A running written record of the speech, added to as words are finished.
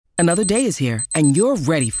Another day is here, and you're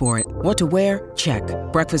ready for it. What to wear? Check.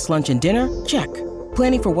 Breakfast, lunch, and dinner? Check.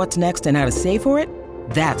 Planning for what's next and how to save for it?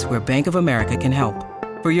 That's where Bank of America can help.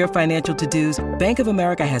 For your financial to-dos, Bank of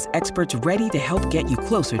America has experts ready to help get you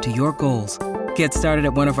closer to your goals. Get started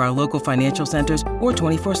at one of our local financial centers or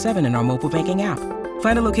 24/7 in our mobile banking app.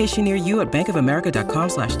 Find a location near you at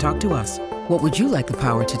bankofamerica.com/talktous. What would you like the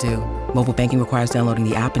power to do? Mobile banking requires downloading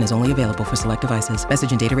the app and is only available for select devices.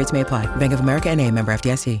 Message and data rates may apply. Bank of America N.A., member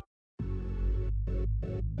FDIC.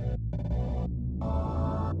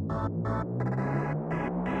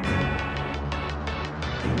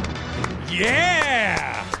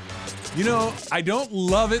 Yeah! You know, I don't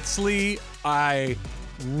love it, Slee. I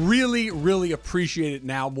really, really appreciate it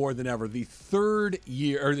now more than ever. The third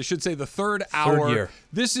year, or I should say the third hour. Third year.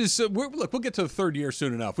 This is, look, we'll get to the third year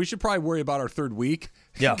soon enough. We should probably worry about our third week.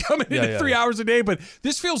 Yeah. Coming in at 3 hours a day, but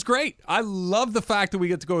this feels great. I love the fact that we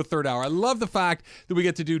get to go a third hour. I love the fact that we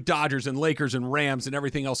get to do Dodgers and Lakers and Rams and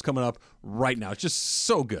everything else coming up right now. It's just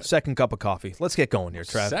so good. Second cup of coffee. Let's get going here,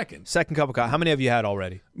 Trav. Second cup of coffee. How many have you had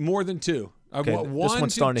already? More than two. Okay, One, this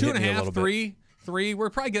one's starting to hit me a little bit. Three. We're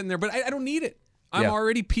probably getting there, but I don't need it. I'm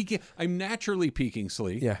already peaking. I'm naturally peaking,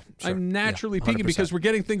 Slee. Yeah, sure. I'm naturally Yeah, peaking because we're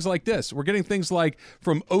getting things like this. We're getting things like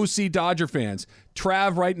from OC Dodger fans.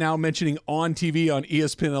 Trav right now mentioning on TV on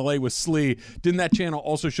ESPN LA with Slee. Didn't that channel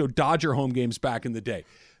also show Dodger home games back in the day?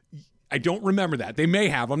 I don't remember that. They may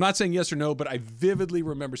have. I'm not saying yes or no, but I vividly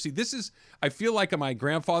remember. See, I feel like my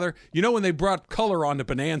grandfather, you know, when they brought color onto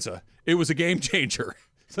Bonanza, it was a game changer.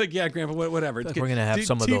 It's like, yeah, Grandpa, whatever. We're going to have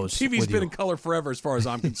some of those. TV's been in color forever as far as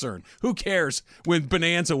I'm concerned. Who cares when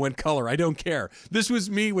Bonanza went color? I don't care. This was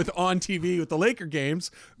me with on TV with the Laker games,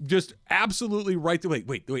 just absolutely right.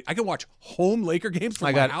 Wait. I can watch home Laker games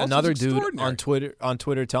from my house? I got another dude on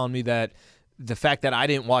Twitter telling me that the fact that I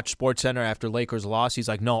didn't watch SportsCenter after Lakers lost, he's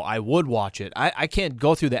like, no, I would watch it. I can't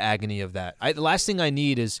go through the agony of that. The last thing I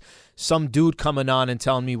need is some dude coming on and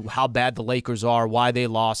telling me how bad the Lakers are, why they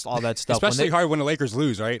lost, all that stuff. Especially hard when the Lakers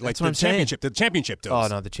lose, right? Like that's what I'm saying. The championship does.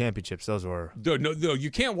 Oh, no, the championships, those were... No,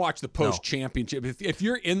 you can't watch the post-championship. If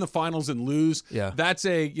you're in the finals and lose, that's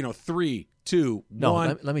a 3, 2,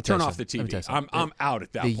 1, let me tell turn you off the something. TV. I'm out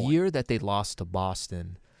at that point. The year that they lost to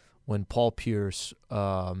Boston, when Paul Pierce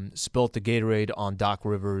spilt the Gatorade on Doc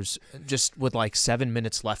Rivers, just with like 7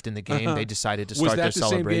 minutes left in the game, they decided to start their celebration. Was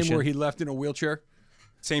that the same game where he left in a wheelchair?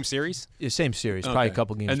 Same series? Yeah, same series, probably a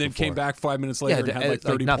couple games and then before. Came back 5 minutes later and had like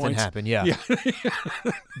 30 nothing points. happened, yeah.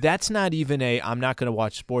 That's not even I'm not going to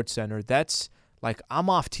watch SportsCenter. That's like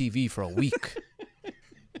I'm off TV for a week.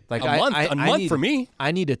 Like a month for me.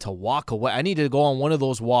 I needed to walk away. I needed to go on one of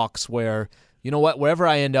those walks where, you know what, wherever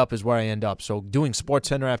I end up is where I end up. So doing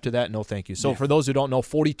SportsCenter after that, no thank you. So for those who don't know,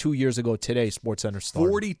 42 years ago today, SportsCenter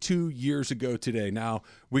started. 42 years ago today. Now,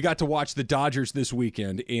 we got to watch the Dodgers this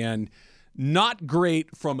weekend, and not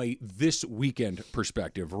great from a this weekend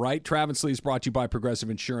perspective, right? Travis Lee is brought to you by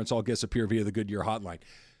Progressive Insurance. All guests appear via the Goodyear hotline.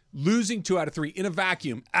 Losing 2 out of 3 in a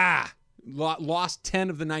vacuum. Lost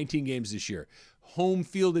 10 of the 19 games this year. Home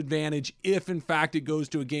field advantage if, in fact, it goes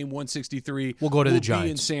to a game 163. We'll go to the Giants. Be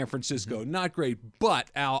in Giants. San Francisco. Not great.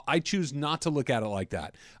 But, Al, I choose not to look at it like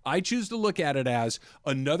that. I choose to look at it as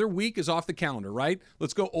another week is off the calendar, right?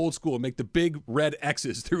 Let's go old school and make the big red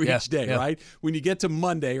X's through each day, right? When you get to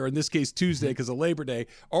Monday, or in this case Tuesday because of Labor Day,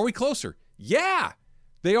 are we closer? Yeah.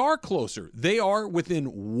 They are closer. They are within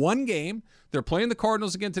one game. They're playing the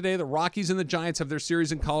Cardinals again today. The Rockies and the Giants have their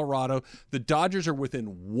series in Colorado. The Dodgers are within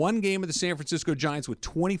one game of the San Francisco Giants with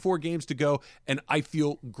 24 games to go, and I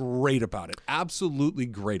feel great about it. Absolutely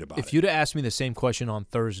great about it. If you'd have asked me the same question on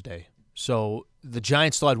Thursday, so the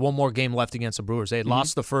Giants still had one more game left against the Brewers. They had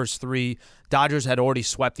lost the first 3. Dodgers had already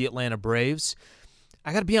swept the Atlanta Braves.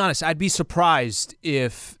 I got to be honest, I'd be surprised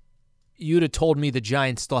if you'd have told me the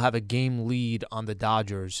Giants still have a game lead on the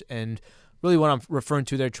Dodgers. And really what I'm referring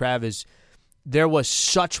to there, Trav, is there was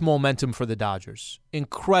such momentum for the Dodgers,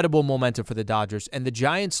 incredible momentum for the Dodgers. And the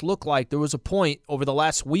Giants look like there was a point over the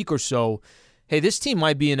last week or so, hey, this team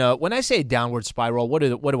might be in when I say downward spiral, what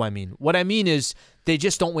do I mean? What I mean is they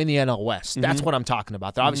just don't win the NL West. That's what I'm talking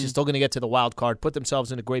about. They're obviously still going to get to the wild card, put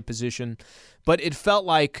themselves in a great position. But it felt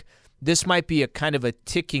like this might be a kind of a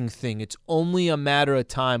ticking thing. It's only a matter of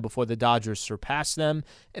time before the Dodgers surpass them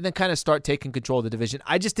and then kind of start taking control of the division.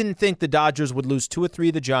 I just didn't think the Dodgers would lose 2 or 3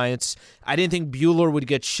 of the Giants. I didn't think Buehler would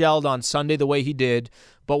get shelled on Sunday the way he did.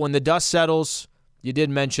 But when the dust settles, you did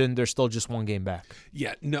mention they're still just one game back.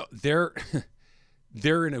 Yeah, no, they're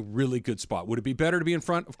in a really good spot. Would it be better to be in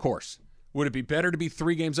front? Of course. Would it be better to be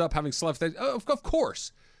 3 games up having slept? Of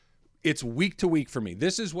course. It's week to week for me.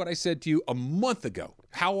 This is what I said to you a month ago.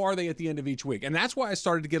 How are they at the end of each week? And that's why I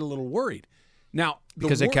started to get a little worried. Now,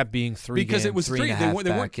 because they kept being three because games, it was three three. and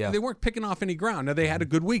a half They weren't picking off any ground. Now they had a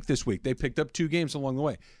good week this week. They picked up 2 games along the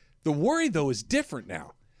way. The worry though is different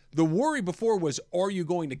now. The worry before was, are you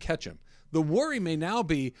going to catch him? The worry may now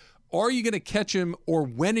be, are you going to catch him, or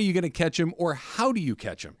when are you going to catch him, or how do you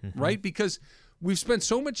catch him? Right? Because we've spent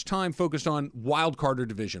so much time focused on wild card or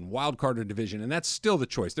division, and that's still the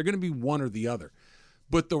choice. They're going to be one or the other.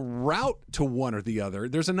 But the route to one or the other,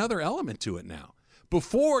 there's another element to it now.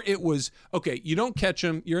 Before it was, okay, you don't catch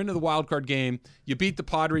them, you're into the wild card game, you beat the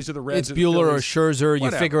Padres or the Reds. It's Buehler or Scherzer,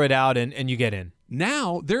 you figure it out and you get in.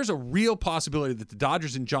 Now, there's a real possibility that the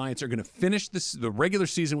Dodgers and Giants are going to finish the regular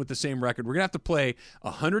season with the same record. We're going to have to play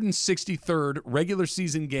a 163rd regular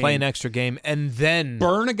season game. Play an extra game and then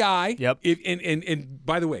burn a guy. Yep. And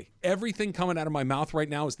by the way, everything coming out of my mouth right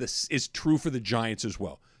now is true for the Giants as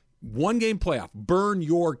well. 1-game playoff. Burn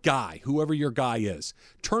your guy, whoever your guy is.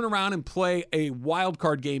 Turn around and play a wild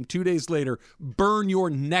card game 2 days later. Burn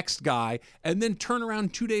your next guy, and then turn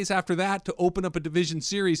around 2 days after that to open up a division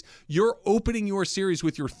series. You're opening your series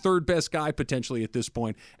with your third best guy potentially at this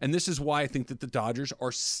point, and this is why I think that the Dodgers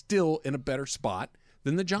are still in a better spot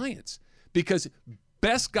than the Giants, because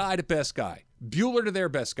best guy to best guy, Buehler to their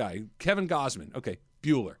best guy, Kevin Gausman. Okay,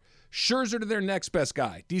 Buehler. Scherzer to their next best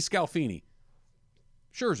guy, DeScalfini.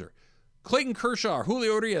 Scherzer. Clayton Kershaw,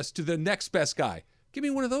 Julio Urias to the next best guy. Give me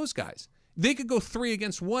one of those guys. They could go 3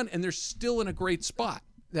 against 1, and they're still in a great spot.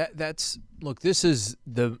 Look, this is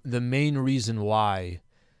the main reason why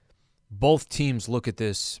both teams look at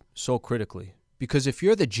this so critically. Because if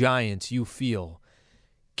you're the Giants, you feel,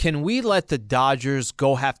 can we let the Dodgers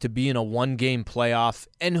have to be in a 1-game playoff?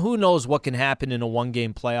 And who knows what can happen in a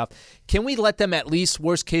 1-game playoff? Can we let them at least,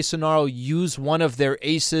 worst case scenario, use one of their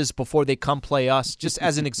aces before they come play us? Just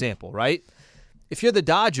as an example, right? If you're the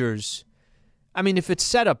Dodgers, I mean, if it's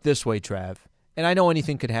set up this way, Trav, and I know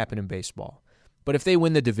anything could happen in baseball, but if they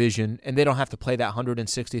win the division and they don't have to play that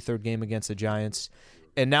 163rd game against the Giants,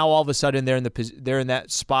 and now all of a sudden they're in that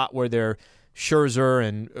spot where they're Scherzer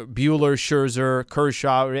and Buehler, Scherzer,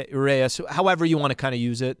 Kershaw, Reyes, however you want to kind of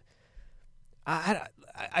use it.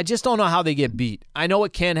 I just don't know how they get beat. I know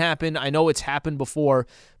it can happen. I know it's happened before,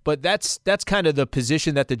 but that's kind of the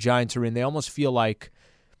position that the Giants are in. They almost feel like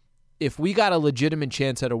if we got a legitimate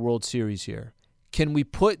chance at a World Series here, can we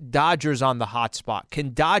put Dodgers on the hot spot?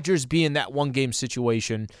 Can Dodgers be in that 1-game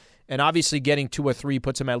situation? And obviously getting 2 or 3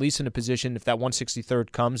 puts them at least in a position, if that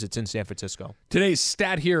 163rd comes, it's in San Francisco. Today's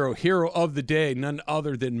stat hero of the day, none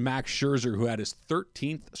other than Max Scherzer, who had his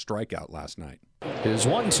 13th strikeout last night. His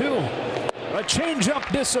 1-2. A changeup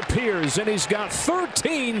disappears, and he's got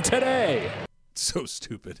 13 today. So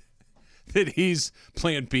stupid that he's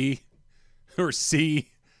playing B or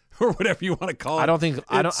C or whatever you want to call it. I don't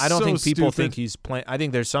think people think he's playing. I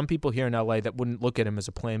think there's some people here in LA that wouldn't look at him as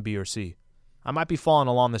a plan B or C. I might be falling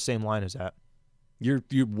along the same line as that. You're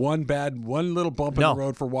one little bump in the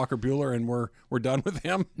road for Walker Buehler, and we're done with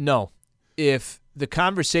him? No. If the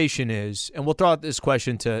conversation is, and we'll throw out this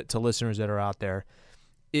question to listeners that are out there,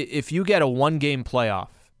 if you get a 1-game playoff,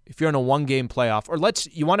 if you're in a 1-game playoff, or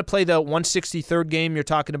you want to play the 163rd game you're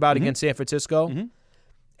talking about against San Francisco,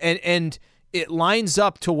 and it lines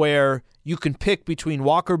up to where you can pick between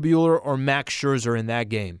Walker Buehler or Max Scherzer in that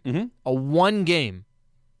game. A 1-game.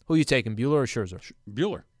 Who are you taking, Buehler or Scherzer?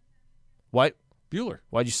 Buehler. What? Buehler.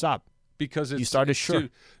 Why'd you stop? Because you started sure.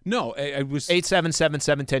 No, I was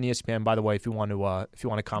 877-710 ESPN. By the way, if you want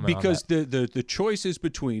to comment. Because on that. the choice is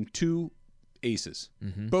between 2 aces,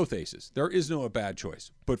 both aces. There is no bad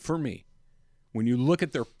choice. But for me, when you look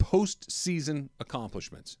at their postseason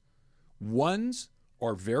accomplishments, ones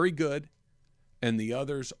are very good, and the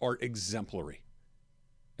others are exemplary.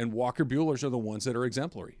 And Walker Buehler's are the ones that are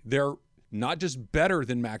exemplary. They're not just better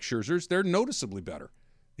than Max Scherzer's, they're noticeably better.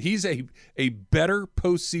 He's a better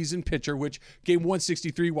postseason pitcher, which game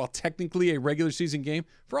 163, while technically a regular season game,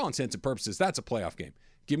 for all intents and purposes, that's a playoff game.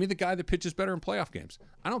 Give me the guy that pitches better in playoff games.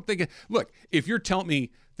 I don't think look, if you're telling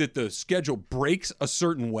me that the schedule breaks a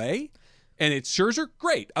certain way and it's Scherzer,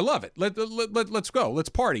 great. I love it. Let's go. Let's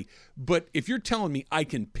party. But if you're telling me I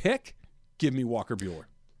can pick, give me Walker Buehler.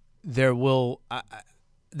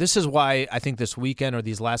 This is why I think this weekend or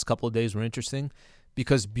these last couple of days were interesting,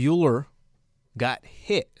 because Buehler got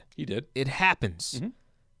hit. He did. It happens.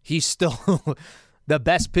 He's still the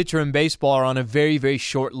best pitcher in baseball, or on a very, very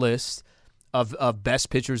short list of best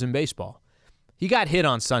pitchers in baseball. He got hit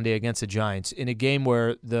on Sunday against the Giants in a game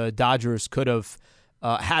where the Dodgers could have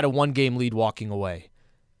had a 1-game lead walking away.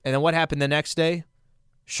 And then what happened the next day?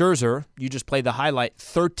 Scherzer, you just played the highlight,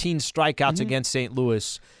 13 strikeouts against St.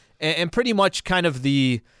 Louis. And pretty much kind of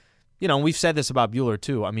we've said this about Buehler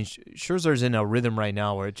too. I mean, Scherzer's in a rhythm right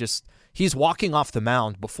now where he's walking off the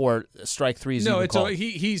mound before strike three is even called.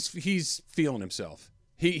 He's feeling himself.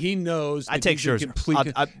 He knows. I take Scherzer.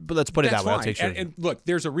 But let's put it that way. I'll take Scherzer. And look,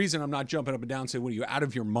 there's a reason I'm not jumping up and down and saying, "What are you out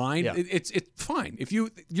of your mind?" Yeah. It's fine. If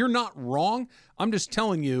you're not wrong. I'm just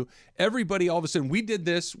telling you. Everybody, all of a sudden, we did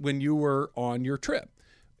this when you were on your trip,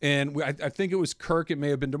 and I think it was Kirk. It may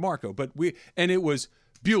have been DeMarco, but it was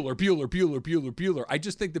Buehler. I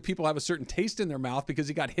just think that people have a certain taste in their mouth because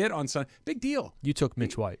he got hit on Sunday. Big deal. You took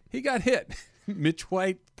Mitch White. He got hit. Mitch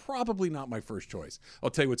White, probably not my first choice.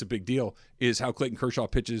 I'll tell you what's a big deal is how Clayton Kershaw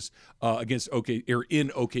pitches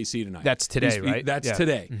in OKC tonight. That's today, right? That's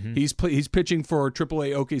today. Mm-hmm. He's pitching for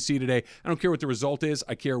AAA OKC today. I don't care what the result is.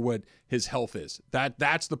 I care what his health is.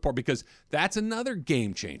 That's the part, because that's another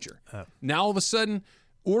game changer. Now all of a sudden,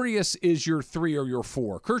 Urias is your 3 or your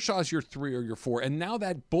 4. Kershaw's your 3 or your 4. And now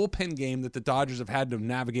that bullpen game that the Dodgers have had to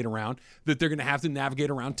navigate around, that they're going to have to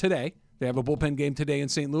navigate around today. They have a bullpen game today in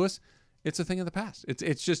St. Louis. It's a thing of the past.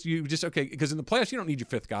 It's just okay, because in the playoffs you don't need your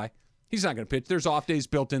 5th guy. He's not going to pitch. There's off days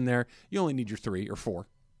built in there. You only need your 3 or 4.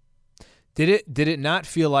 Did it not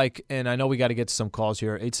feel like, and I know we got to get to some calls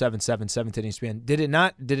here, 877-710-ESPN. Did it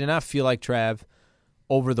not feel like, Trav,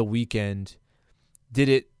 over the weekend, did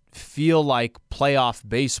it feel like playoff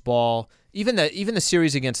baseball? Even the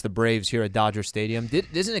series against the Braves here at Dodger Stadium,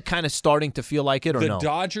 isn't it kind of starting to feel like it, or no? The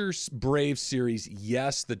Dodgers-Braves series,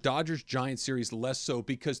 yes. The Dodgers-Giants series, less so,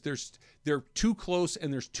 because they're too close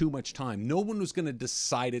and there's too much time. No one was going to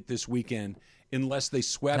decide it this weekend unless they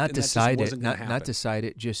swept. Not decide it. Not decide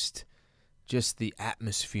it. Just the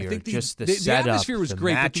atmosphere. Just the setup. The atmosphere was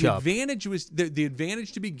great, but the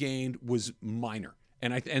advantage to be gained was minor.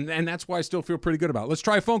 And that's why I still feel pretty good about it. Let's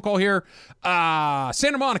try a phone call here.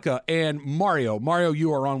 Santa Monica and Mario. Mario,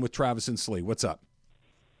 you are on with Travis and Slee. What's up?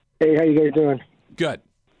 Hey, how you guys doing? Good.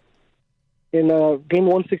 In game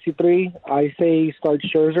 163, I say start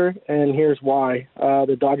Scherzer, and here's why.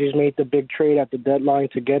 The Dodgers made the big trade at the deadline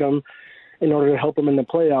to get him in order to help him in the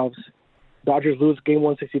playoffs. Dodgers lose game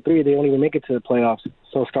 163, they don't even make it to the playoffs.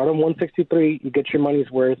 So start him 163, you get your money's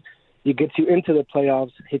worth. He gets you into the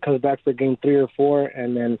playoffs. He comes back for game 3 or 4,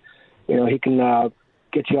 and then, he can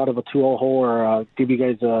get you out of a 2-0 hole or give you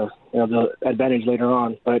guys the advantage later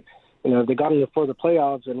on. But if they got him for the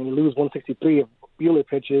playoffs and you lose 163 if Buehler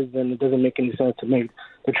pitches, then it doesn't make any sense to make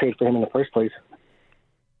the trade for him in the first place.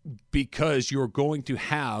 Because you're going to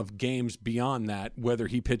have games beyond that, whether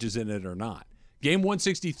he pitches in it or not. Game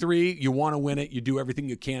 163, you want to win it. You do everything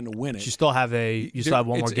you can to win it. You still have one more game if you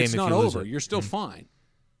lose it. It's not over. You're still fine.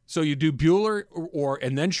 So you do Buehler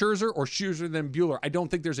and then Scherzer, or Scherzer then Buehler. I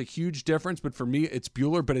don't think there's a huge difference, but for me, it's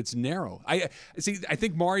Buehler, but it's narrow. I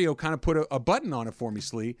think Mario kind of put a button on it for me,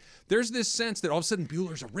 Slee. There's this sense that all of a sudden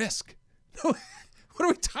Buehler's a risk. What are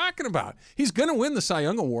we talking about? He's going to win the Cy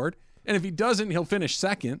Young Award, and if he doesn't, he'll finish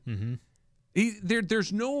second. Mm-hmm.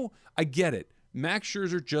 I get it. Max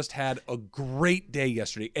Scherzer just had a great day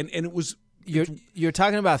yesterday, and it was. You're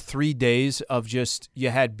talking about 3 days of just, you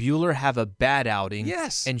had Buehler have a bad outing.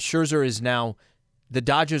 Yes. And Scherzer is now, the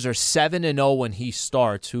Dodgers are 7-0 when he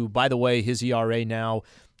starts, who, by the way, his ERA now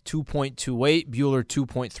 2.28, Buehler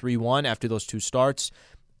 2.31 after those 2 starts.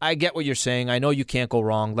 I get what you're saying. I know you can't go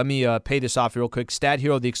wrong. Let me pay this off real quick. Stat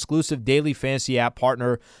Hero, the exclusive daily fantasy app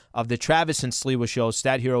partner of the Travis and Sliwa Show.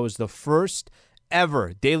 Stat Hero is the first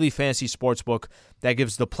ever daily fantasy sportsbook that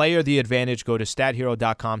gives the player the advantage. Go to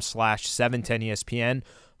stathero.com/710ESPN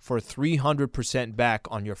for 300% back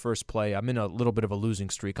on your first play. I'm in a little bit of a losing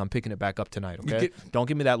streak. I'm picking it back up tonight, okay? Don't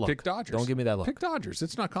give me that look. Pick Dodgers. Don't give me that look. Pick Dodgers.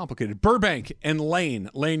 It's not complicated. Burbank and Lane.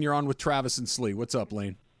 Lane, you're on with Travis and Slee. What's up,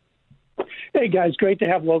 Lane? Hey, guys. Great to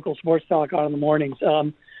have local sports talk on in the mornings.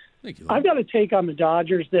 Thank you, Lane. I've got a take on the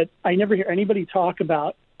Dodgers that I never hear anybody talk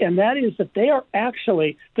about, and that is that they are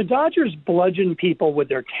actually – the Dodgers bludgeon people with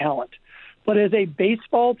their talent. But as a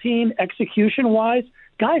baseball team, execution-wise,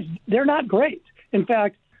 guys, they're not great. In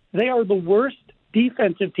fact, they are the worst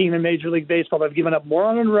defensive team in Major League Baseball. They've given up more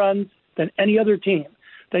on runs than any other team.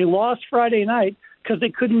 They lost Friday night because they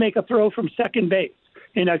couldn't make a throw from second base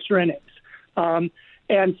in extra innings. And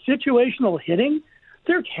situational hitting,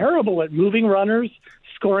 they're terrible at moving runners,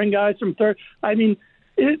 scoring guys from third. I mean,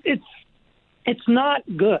 it's not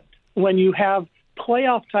good when you have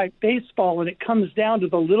playoff-type baseball and it comes down to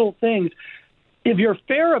the little things. If you're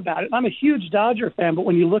fair about it, I'm a huge Dodger fan, but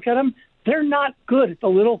when you look at them, they're not good at the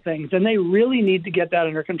little things, and they really need to get that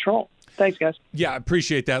under control. Thanks, guys. Yeah, I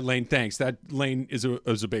appreciate that, Lane. Thanks. That Lane is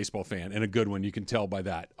a baseball fan, and a good one. You can tell by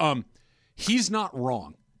that. He's not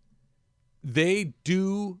wrong. They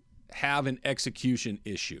do have an execution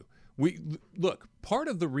issue. Look, part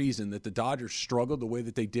of the reason that the Dodgers struggled the way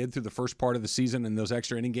that they did through the first part of the season in those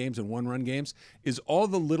extra inning games and one-run games is all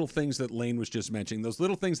the little things that Lane was just mentioning, those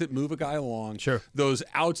little things that move a guy along, those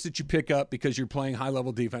outs that you pick up because you're playing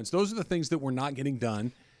high-level defense. Those are the things that were not getting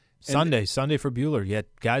done. Sunday for Buehler. You had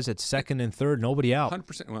guys at second and third, nobody out.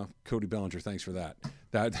 100%. Well, Cody Bellinger, thanks for that.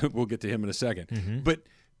 We'll get to him in a second. But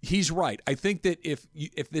he's right. I think that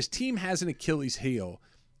if this team has an Achilles heel,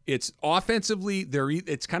 it's offensively,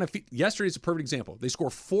 it's kind of, yesterday's a perfect example. They score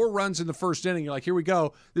 4 runs in the first inning. You're like, here we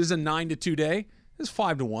go. This is a 9-2 day. This is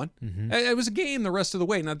 5-1. It was a game the rest of the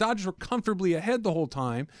way. Now, Dodgers were comfortably ahead the whole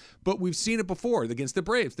time, but we've seen it before. Against the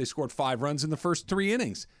Braves, they scored 5 runs in the first 3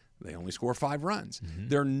 innings. They only score 5 runs.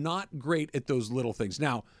 They're not great at those little things.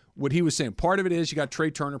 Now, what he was saying, part of it is you got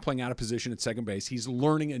Trey Turner playing out of position at second base. He's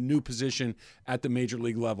learning a new position at the major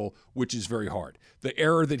league level, which is very hard. The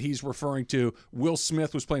error that he's referring to, Will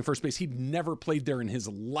Smith was playing first base. He'd never played there in his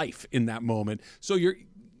life in that moment. So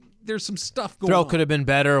there's some stuff going on. Throw could have been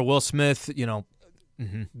better. Will Smith,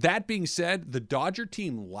 That being said, the Dodger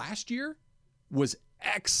team last year was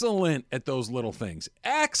excellent at those little things.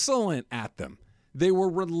 Excellent at them. They were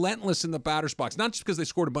relentless in the batter's box, not just because they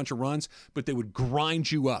scored a bunch of runs, but they would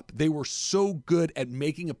grind you up. They were so good at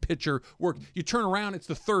making a pitcher work. You turn around, it's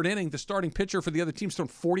the 3rd inning, the starting pitcher for the other team's thrown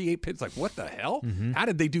 48 pitches. Like, what the hell? How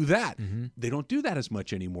did they do that? They don't do that as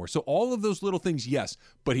much anymore. So all of those little things, yes.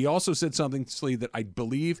 But he also said something, Slee, that I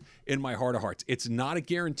believe in my heart of hearts. It's not a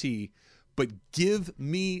guarantee, but give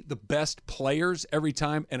me the best players every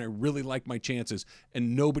time, and I really like my chances.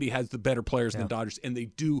 And nobody has the better players than Dodgers, and they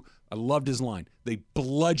do. I loved his line. They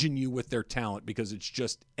bludgeon you with their talent because it's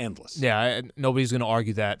just endless. Yeah, nobody's going to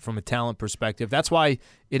argue that from a talent perspective. That's why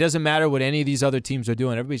it doesn't matter what any of these other teams are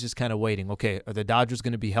doing. Everybody's just kind of waiting. Okay, are the Dodgers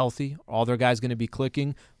going to be healthy? Are all their guys going to be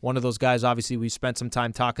clicking? One of those guys, obviously, we spent some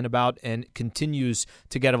time talking about and continues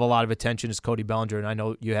to get a lot of attention is Cody Bellinger, and I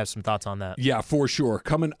know you have some thoughts on that. Yeah, for sure.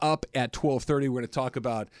 Coming up at 12:30, we're going to talk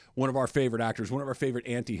about one of our favorite actors, one of our favorite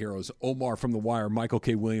anti-heroes, Omar from The Wire, Michael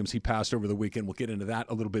K. Williams. He passed over the weekend. We'll get into that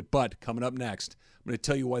a little bit. But coming up next, I'm going to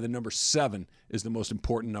tell you why the number 7 is the most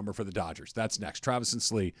important number for the Dodgers. That's next. Travis and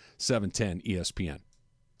Slee, 710 ESPN.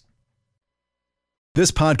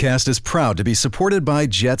 This podcast is proud to be supported by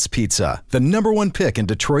Jets Pizza, the #1 pick in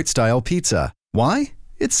Detroit-style pizza. Why?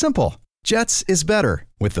 It's simple. Jets is better.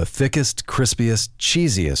 With the thickest, crispiest,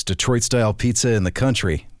 cheesiest Detroit-style pizza in the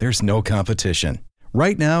country, there's no competition.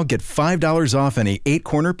 Right now, get $5 off any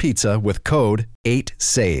 8-corner pizza with code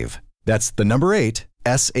 8SAVE. That's the number 8,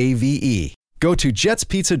 SAVE. Go to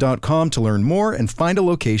jetspizza.com to learn more and find a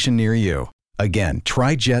location near you. Again,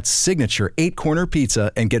 try Jet's signature 8-corner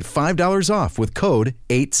pizza and get $5 off with code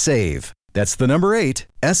 8SAVE. That's the number 8,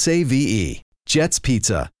 SAVE. Jet's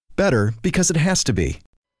Pizza. Better because it has to be.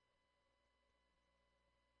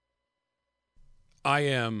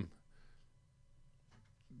 I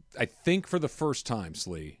think for the first time,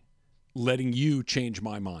 Slee, letting you change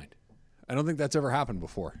my mind. I don't think that's ever happened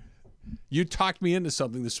before. You talked me into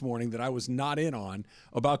something this morning that I was not in on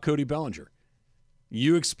about Cody Bellinger.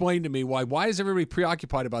 You explained to me why is everybody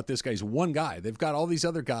preoccupied about this guy? He's one guy. They've got all these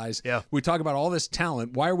other guys. Yeah. We talk about all this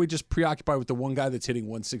talent. Why are we just preoccupied with the one guy that's hitting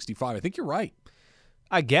 165? I think you're right.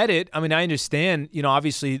 I get it. I mean, I understand.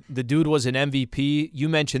 Obviously, the dude was an MVP. You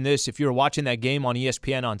mentioned this. If you were watching that game on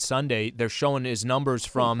ESPN on Sunday, they're showing his numbers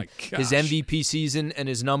from his MVP season and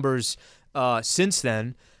his numbers since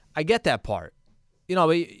then. I get that part.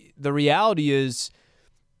 The reality is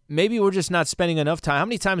maybe we're just not spending enough time. How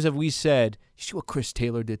many times have we said, you see what Chris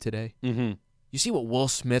Taylor did today? Mm-hmm. You see what Will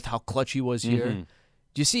Smith, how clutch he was here?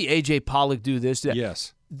 Do you see A.J. Pollock do this?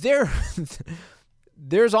 Yes.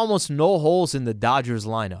 There's almost no holes in the Dodgers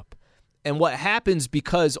lineup. And what happens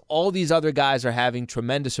because all these other guys are having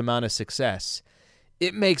tremendous amount of success,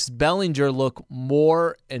 it makes Bellinger look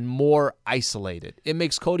more and more isolated. It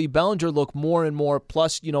makes Cody Bellinger look more and more,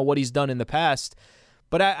 plus, what he's done in the past.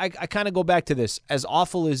 But I kind of go back to this. As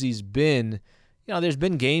awful as he's been, there's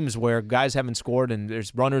been games where guys haven't scored and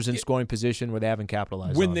there's runners in scoring position where they haven't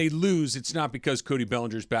capitalized When on. they lose, it's not because Cody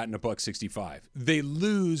Bellinger's batting $165. They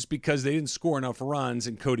lose because they didn't score enough runs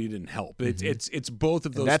and Cody didn't help. It's both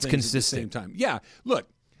of those that's things consistent. at the same time. Yeah, look,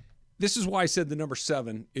 this is why I said the number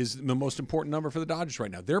 7 is the most important number for the Dodgers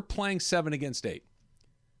right now. They're playing 7 against 8.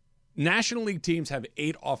 National League teams have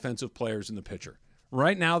 8 offensive players in the pitcher.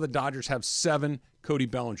 Right now, the Dodgers have 7 Cody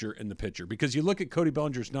Bellinger in the pitcher. Because you look at Cody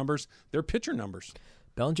Bellinger's numbers, they're pitcher numbers.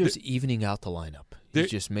 Bellinger's evening out the lineup. He's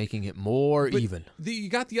just making it more even. You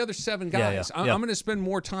got the other 7 guys. Yeah. I'm going to spend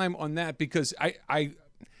more time on that because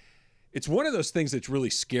it's one of those things that's really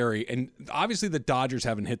scary. And obviously the Dodgers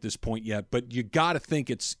haven't hit this point yet, but you got to think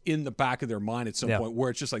it's in the back of their mind at some point where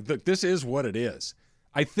it's just like, look, this is what it is.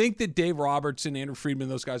 I think that Dave Robertson, Andrew Friedman,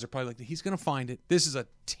 those guys are probably like, he's going to find it. This is a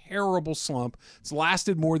terrible slump. It's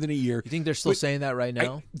lasted more than a year. You think they're still saying that right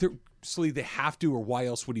now? They have to, or why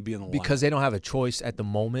else would he be in the line? Because they don't have a choice at the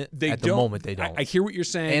moment. They don't. I hear what you're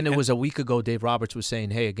saying. And it was a week ago, Dave Roberts was saying,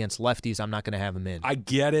 hey, against lefties, I'm not going to have him in. I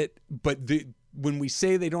get it, but when we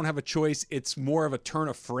say they don't have a choice, it's more of a turn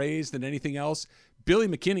of phrase than anything else. Billy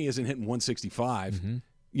McKinney isn't hitting 165. Mm-hmm.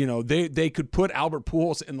 You know, they could put Albert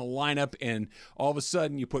Pujols in the lineup, and all of a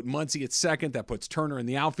sudden you put Muncy at second. That puts Turner in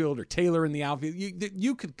the outfield or Taylor in the outfield.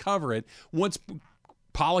 You could cover it. Once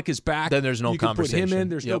Pollock is back, then there's no conversation. You can put him in.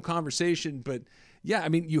 There's no conversation. But, yeah, I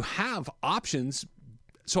mean, you have options.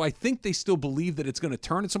 So I think they still believe that it's going to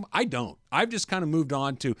turn. I don't. I've just kind of moved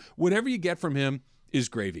on to whatever you get from him is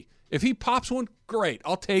gravy. If he pops one, great.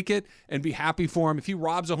 I'll take it and be happy for him. If he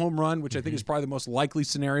robs a home run, which I think is probably the most likely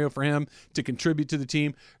scenario for him to contribute to the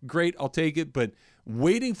team, great. I'll take it. But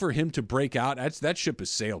waiting for him to break out, that ship has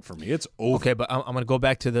sailed for me. It's over. Okay, but I'm going to go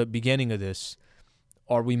back to the beginning of this.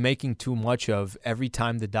 Are we making too much of every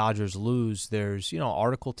time the Dodgers lose? There's,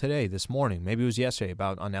 article today, this morning, maybe it was yesterday,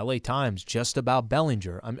 on LA Times, just about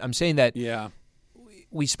Bellinger. I'm saying that. Yeah.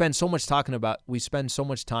 We spend so much time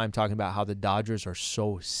talking about how the Dodgers are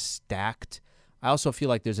so stacked. I also feel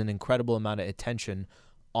like there's an incredible amount of attention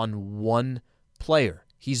on one player.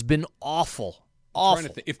 He's been awful.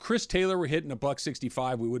 If Chris Taylor were hitting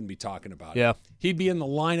 $165, we wouldn't be talking about it. Yeah. He'd be in the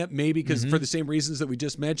lineup maybe because for the same reasons that we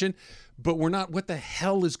just mentioned, but we're not. What the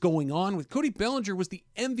hell is going on with Cody Bellinger? Was the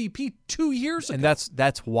MVP 2 years ago. And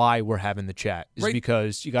that's why we're having the chat,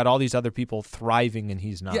 because you got all these other people thriving and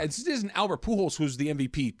he's not. Yeah, it isn't Albert Pujols who's the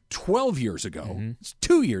MVP 12 years ago. It's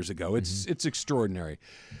 2 years ago. It's extraordinary.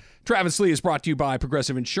 Travis Lee is brought to you by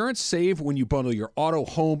Progressive Insurance. Save when you bundle your auto,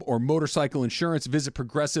 home, or motorcycle insurance. Visit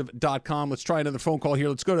Progressive.com. Let's try another phone call here.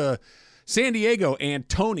 Let's go to San Diego and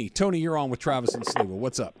Tony. Tony, you're on with Travis and Sliwa.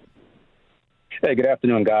 What's up? Hey, good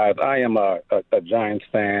afternoon, guys. I am a Giants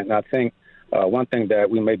fan, and I think one thing that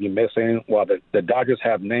we may be missing, while the Dodgers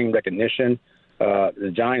have name recognition,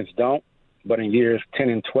 the Giants don't. But in years 10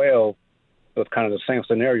 and 12, it was kind of the same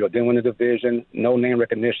scenario. Didn't win the division, no name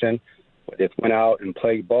recognition. They went out and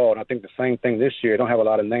played ball. And I think the same thing this year. They don't have a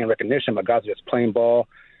lot of name recognition, but guys are just playing ball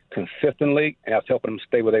consistently, and that's helping them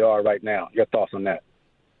stay where they are right now. Your thoughts on that?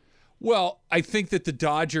 Well, I think that the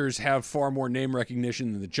Dodgers have far more name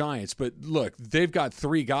recognition than the Giants. But look, they've got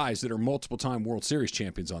 3 guys that are multiple-time World Series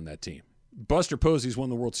champions on that team. Buster Posey's won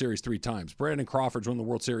the World Series 3 times. Brandon Crawford's won the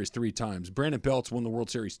World Series 3 times. Brandon Belt's won the World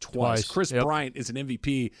Series twice. Chris Bryant is an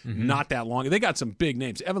MVP not that long. They got some big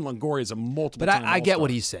names. Evan Longoria is a multiple-time But I get what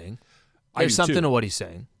he's saying. There's something to what he's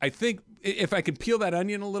saying. I think if I could peel that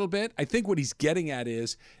onion a little bit, I think what he's getting at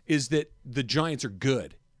is that the Giants are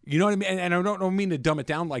good. You know what I mean? And I don't mean to dumb it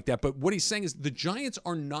down like that, but what he's saying is the Giants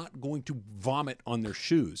are not going to vomit on their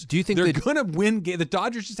shoes. Do you think they're going to win? The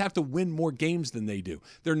Dodgers just have to win more games than they do.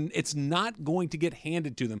 It's not going to get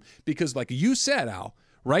handed to them because, like you said, Al,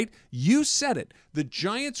 right? You said it. The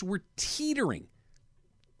Giants were teetering.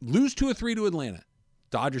 Lose 2 or 3 to Atlanta.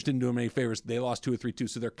 Dodgers didn't do them any favors. They lost 2 or 3-2,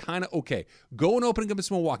 so they're kind of okay. Go and open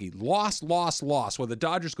against Milwaukee. Loss. Well, the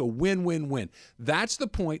Dodgers go win. That's the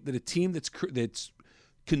point that a team that's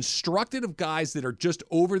constructed of guys that are just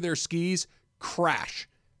over their skis crash.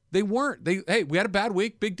 They weren't. We had a bad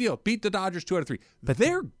week. Big deal. Beat the Dodgers 2 out of 3. But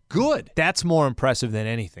they're good. That's more impressive than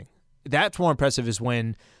anything. That's more impressive is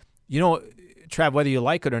when, Trav, whether you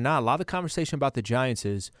like it or not, a lot of the conversation about the Giants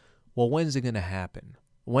is, well, when's it going to happen?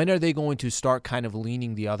 When are they going to start kind of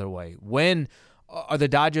leaning the other way? When are the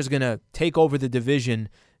Dodgers going to take over the division,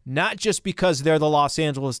 not just because they're the Los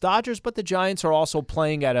Angeles Dodgers, but the Giants are also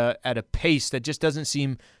playing at a pace that just doesn't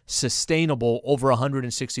seem sustainable over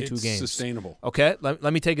 162 games. It's sustainable. Okay,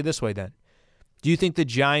 let me take it this way then. Do you think the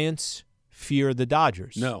Giants fear the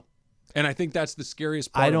Dodgers? No. And I think that's the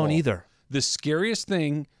scariest part I don't of all. either. The scariest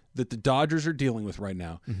thing that the Dodgers are dealing with right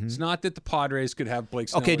now. It's not that the Padres could have Blake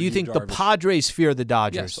Snell. Okay, do you think Jarvis. the Padres fear the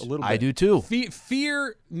Dodgers? Yes, a little bit. I do too.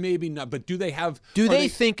 Fear, maybe not, but do they have? Do they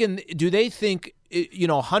think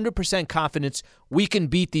 100% confidence we can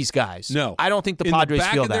beat these guys? No, I don't think the Padres feel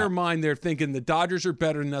that. In the back of their mind, they're thinking the Dodgers are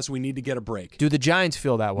better than us. We need to get a break. Do the Giants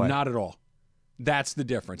feel that way? Not at all. That's the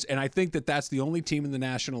difference, and I think that that's the only team in the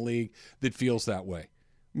National League that feels that way.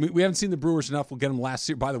 We haven't seen the Brewers enough. We'll get them last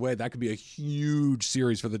year. By the way, that could be a huge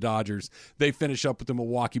series for the Dodgers. They finish up with the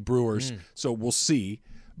Milwaukee Brewers, so we'll see.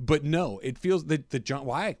 But no, it feels that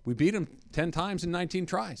why? We beat them 10 times in 19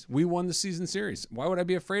 tries. We won the season series. Why would I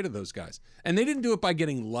be afraid of those guys? And they didn't do it by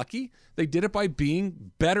getting lucky. They did it by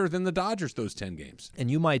being better than the Dodgers those 10 games. And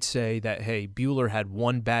you might say that, hey, Buehler had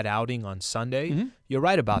one bad outing on Sunday. Mm-hmm. You're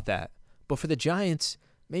right about that. But for the Giants,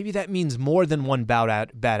 maybe that means more than one bad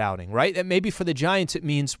outing, right? That maybe for the Giants it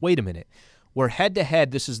means, wait a minute, we're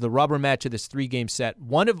head-to-head. This is the rubber match of this 3-game set.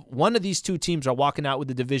 One of these two teams are walking out with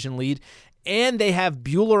the division lead, and they have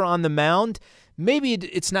Buehler on the mound. Maybe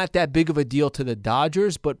it's not that big of a deal to the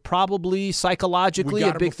Dodgers, but probably psychologically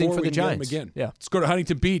a big thing for the Giants. Again. Yeah. Let's go to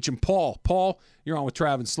Huntington Beach and Paul. Paul, you're on with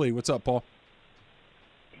Travis Lee. What's up, Paul?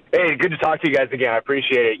 Hey, good to talk to you guys again. I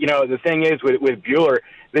appreciate it. You know, the thing is with Buehler,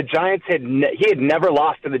 the Giants he had never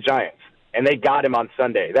lost to the Giants, and they got him on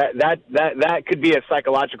Sunday. That could be a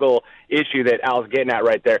psychological issue that Al's getting at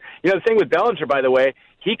right there. You know, the thing with Bellinger, by the way,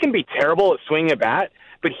 he can be terrible at swinging a bat,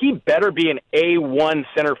 but he better be an A1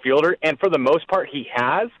 center fielder, and for the most part he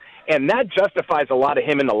has, and that justifies a lot of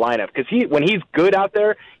him in the lineup because when he's good out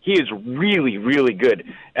there, he is really, really good.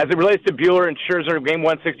 As it relates to Buehler and Scherzer, game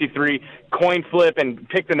 163, coin flip and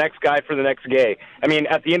pick the next guy for the next game. I mean,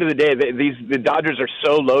 at the end of the day, the Dodgers are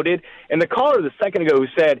so loaded. And the caller the second ago who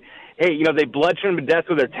said, hey, you know, they bludgeon him to death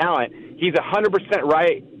with their talent, he's 100%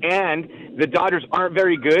 right, and the Dodgers aren't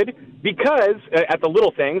very good because, at the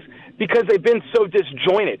little things, because they've been so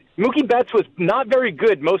disjointed. Mookie Betts was not very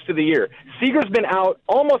good most of the year. Seager's been out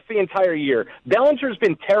almost the entire year. Bellinger's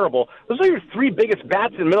been terrible. Those are your 3 biggest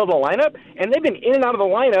bats in the middle of the lineup, and they've been in and out of the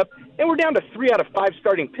lineup, and we're down to 3 out of 5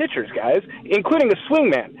 starting pitchers, guys, including the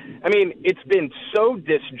swingman. I mean, it's been so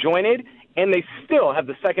disjointed, and they still have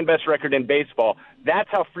the second-best record in baseball. That's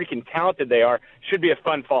how freaking talented they are. Should be a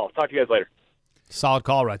fun fall. Talk to you guys later. Solid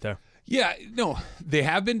call right there. Yeah, no, they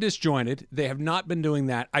have been disjointed. They have not been doing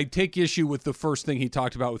that. I take issue with the first thing he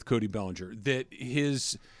talked about with Cody Bellinger, that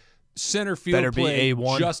his center field better play be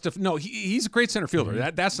A1. No, he's a great center fielder.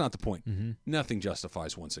 Mm-hmm. That's not the point. Mm-hmm. Nothing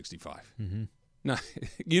justifies 165. Mm-hmm. No,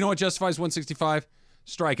 you know what justifies 165?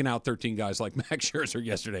 Striking out 13 guys like Max Scherzer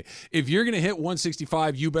yesterday. If you're going to hit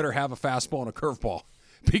 165, you better have a fastball and a curveball,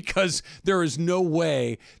 because there is no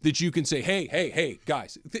way that you can say, hey,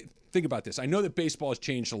 guys, think about this. I know that baseball has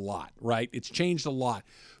changed a lot, right? It's changed a lot.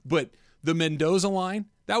 But the Mendoza line,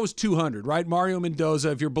 that was 200, right? Mario Mendoza,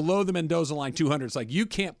 if you're below the Mendoza line, 200, it's like you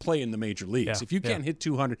can't play in the major leagues. If you can't hit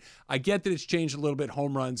 200, I get that it's changed a little bit,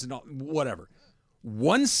 home runs and all, whatever.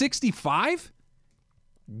 165?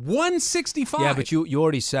 165. Yeah, but you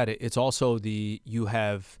already said it. It's also you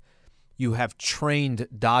have trained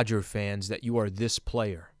Dodger fans that you are this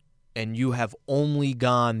player, and you have only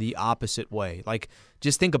gone the opposite way. Like,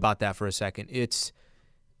 just think about that for a second. It's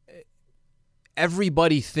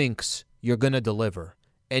everybody thinks you're going to deliver,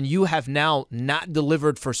 and you have now not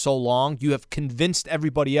delivered for so long. You have convinced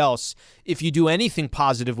everybody else if you do anything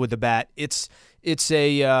positive with the bat, it's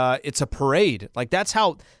a parade. Like, that's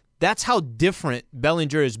how different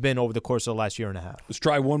Bellinger has been over the course of the last year and a half. Let's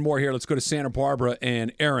try one more here. Let's go to Santa Barbara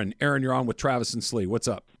and Aaron. Aaron, you're on with Travis and Slee. What's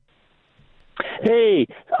up? Hey,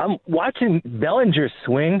 I'm watching Bellinger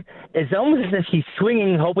swing. It's almost as if he's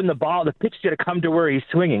swinging, hoping the pitch is going to come to where he's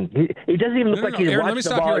swinging. He doesn't even look like he's Aaron,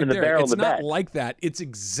 watching the ball in the barrel of the bat. It's not like that. It's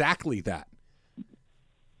exactly that.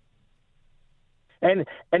 And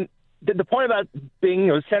the point about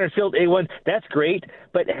being center field A1, that's great,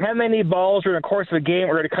 but how many balls during the course of a game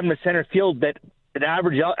are going to come to center field that an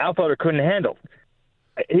average outfielder couldn't handle?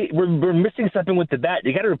 We're missing something with the bat.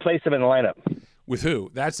 You got to replace him in the lineup. With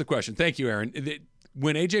who? That's the question. Thank you, Aaron.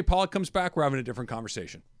 When A.J. Pollock comes back, we're having a different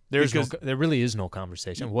conversation. There really is no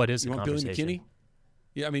conversation. What is the conversation? Want Billy McKinney?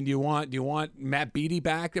 Yeah, I mean, do you want Matt Beatty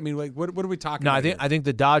back? I mean, like, what are we talking about? I think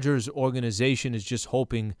the Dodgers organization is just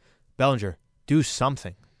hoping, Bellinger, do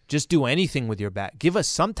something. Just do anything with your bat. Give us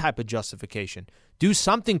some type of justification. Do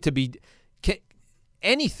something to be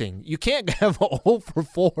anything. You can't have 0 for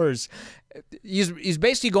 4s. He's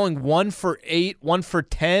basically going 1 for 8, 1 for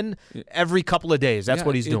 10 every couple of days. That's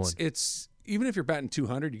what he's doing. It's even if you're batting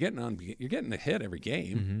 200, you're getting a hit every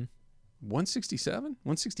game. Mm-hmm. 167,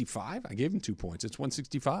 165. I gave him 2 points. It's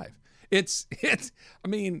 165. It's. I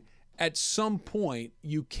mean, at some point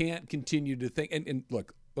you can't continue to think. And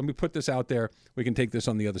look. Let me put this out there. We can take this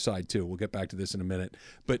on the other side, too. We'll get back to this in a minute.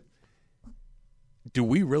 But do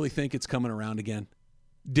we really think it's coming around again?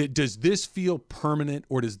 Does this feel permanent,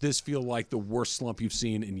 or does this feel like the worst slump you've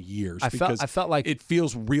seen in years? I felt like it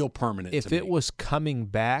feels real permanent. If it was coming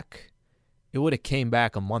back, it would have came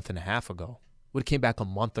back a month and a half ago. Would have came back a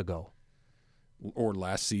month ago. Or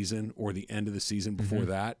last season, or the end of the season before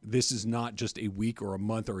that. This is not just a week or a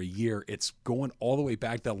month or a year. It's going all the way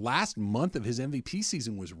back. The last month of his MVP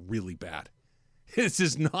season was really bad. This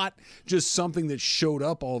is not just something that showed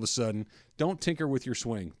up all of a sudden. Don't tinker with your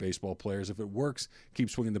swing, baseball players. If it works, keep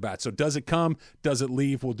swinging the bat. So does it come? Does it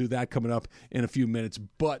leave? We'll do that coming up in a few minutes.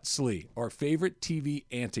 But Slee, our favorite TV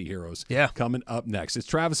antiheroes, coming up next. It's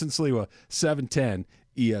Travis and Sliwa, 710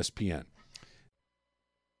 ESPN.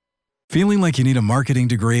 Feeling like you need a marketing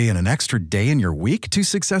degree and an extra day in your week to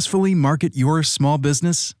successfully market your small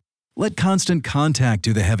business? Let Constant Contact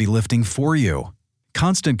do the heavy lifting for you.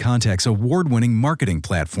 Constant Contact's award-winning marketing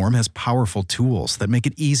platform has powerful tools that make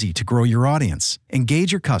it easy to grow your audience,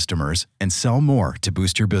 engage your customers, and sell more to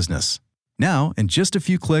boost your business. Now, in just a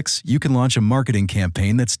few clicks, you can launch a marketing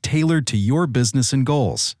campaign that's tailored to your business and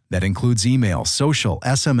goals. That includes email, social,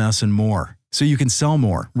 SMS, and more. So you can sell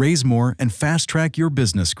more, raise more, and fast-track your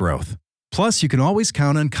business growth. Plus, you can always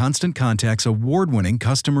count on Constant Contact's award-winning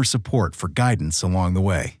customer support for guidance along the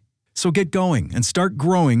way. So get going and start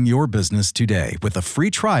growing your business today with a free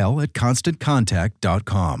trial at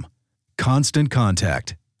ConstantContact.com. Constant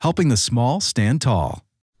Contact, helping the small stand tall.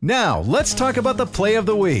 Now, let's talk about the play of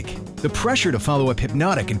the week. The pressure to follow up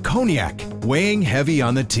Hypnotic and Cognac, weighing heavy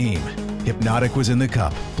on the team. Hypnotic was in the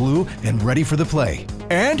cup, blue, and ready for the play.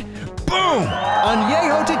 And boom!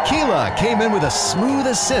 Añejo Tequila came in with a smooth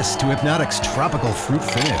assist to Hypnotic's tropical fruit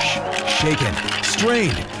finish. Shaken,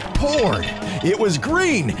 strained, poured. It was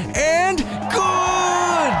green and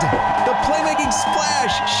good! The playmaking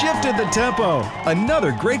splash shifted the tempo.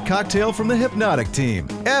 Another great cocktail from the Hypnotic team.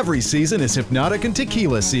 Every season is Hypnotic and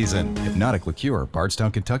Tequila season. Hypnotic Liqueur,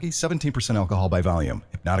 Bardstown, Kentucky, 17% alcohol by volume.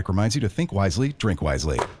 Hypnotic reminds you to think wisely, drink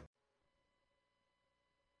wisely.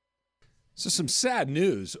 So some sad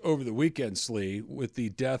news over the weekend, Slee, with the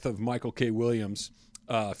death of Michael K. Williams.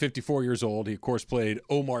 54 years old. He, of course, played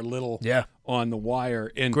Omar Little on The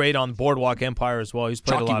Wire. And great on Boardwalk Empire as well. He's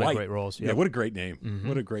played Chalky a lot White. of great roles. Yeah, what a great name. Mm-hmm.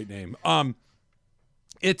 What a great name.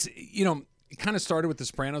 It's, it kind of started with The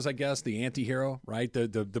Sopranos, I guess, the anti-hero, right? The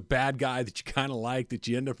bad guy that you kind of like, that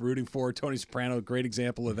you end up rooting for. Tony Soprano, a great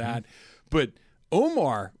example of that. But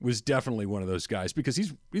Omar was definitely one of those guys because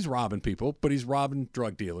he's robbing people, but he's robbing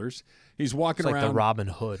drug dealers. He's walking around. Like the Robin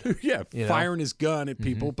Hood. Firing his gun at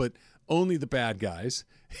people, but only the bad guys.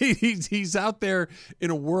 He's out there in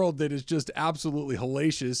a world that is just absolutely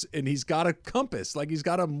hellacious, and he's got a compass. Like, he's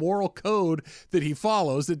got a moral code that he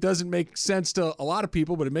follows that doesn't make sense to a lot of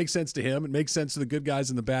people, but it makes sense to him. It makes sense to the good guys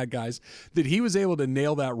and the bad guys. That he was able to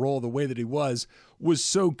nail that role the way that he was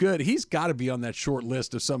so good. He's got to be on that short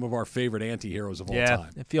list of some of our favorite anti-heroes of all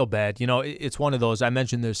time. I feel bad. It's one of those. I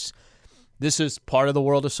mentioned this. This is part of the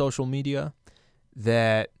world of social media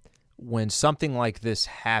that when something like this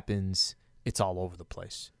happens, it's all over the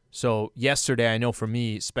place. So yesterday, I know for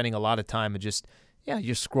me, spending a lot of time and just,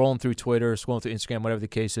 you're scrolling through Twitter, scrolling through Instagram, whatever the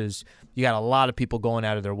case is, you got a lot of people going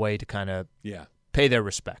out of their way to kind of pay their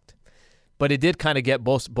respect. But it did kind of get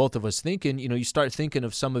both of us thinking, you start thinking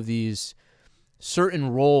of some of these certain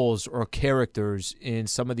roles or characters in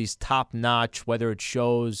some of these top-notch, whether it's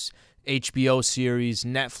shows, HBO series,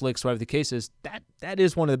 Netflix, whatever the case is, that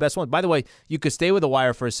is one of the best ones. By the way, you could stay with The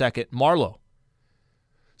Wire for a second. Marlo.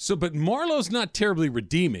 So, but Marlo's not terribly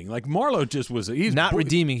redeeming. Like, Marlo just was... He's not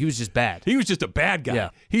redeeming. He was just bad. He was just a bad guy. Yeah.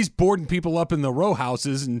 He's boarding people up in the row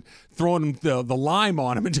houses and throwing the lime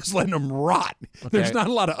on them and just letting them rot. Okay. There's not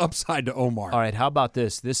a lot of upside to Omar. All right, how about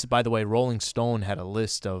this? This, by the way, Rolling Stone had a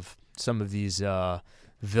list of some of these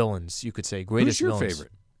villains, you could say. Greatest Who's your villains.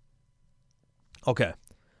 favorite? Okay.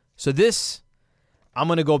 So this, I'm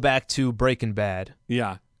going to go back to Breaking Bad.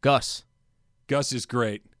 Yeah. Gus. Gus is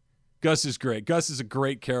great. Gus is great. Gus is a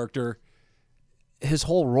great character. His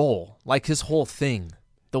whole role, like his whole thing,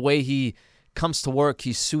 the way he comes to work,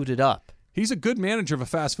 he's suited up. He's a good manager of a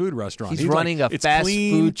fast food restaurant. He's running a fast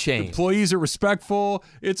food chain. Employees are respectful.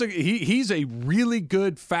 He's a really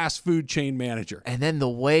good fast food chain manager. And then the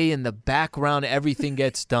way in the background everything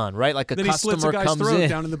gets done, right? Like then customer he slits a guy's comes throat in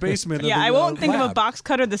down in the basement. Yeah, of the, I won't think lab. of a box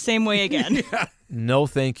cutter the same way again. No,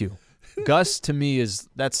 thank you. Gus to me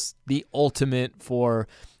that's the ultimate for.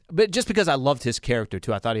 But just because I loved his character,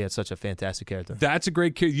 too. I thought he had such a fantastic character. That's a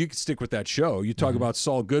great character. You can stick with that show. You talk about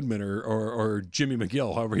Saul Goodman or Jimmy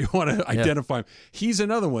McGill, however you want to identify him. He's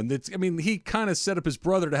another one. He kind of set up his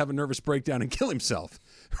brother to have a nervous breakdown and kill himself,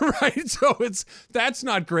 right? So that's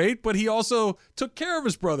not great, but he also took care of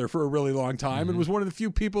his brother for a really long time and was one of the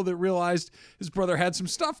few people that realized his brother had some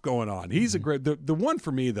stuff going on. He's a great... The one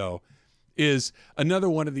for me, though, is another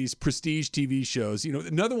one of these prestige TV shows.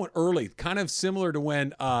 Another one early, kind of similar to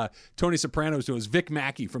when Tony Soprano was doing, was Vic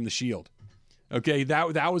Mackey from The Shield. Okay,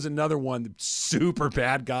 that was another one, super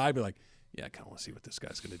bad guy, but I kind of want to see what this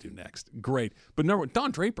guy's going to do next. Great. But number one,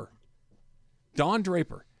 Don Draper.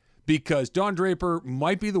 because Don Draper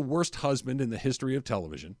might be the worst husband in the history of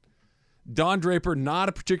television. Don Draper, not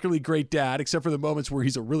a particularly great dad, except for the moments where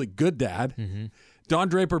he's a really good dad. Mm-hmm. Don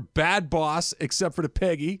Draper, bad boss, except for to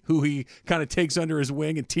Peggy, who he kind of takes under his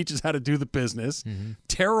wing and teaches how to do the business. Mm-hmm.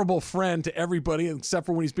 Terrible friend to everybody, except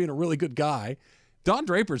for when he's being a really good guy. Don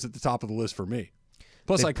Draper's at the top of the list for me.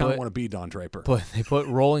 Plus, I kind of want to be Don Draper. But they put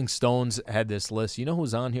Rolling Stones had this list. You know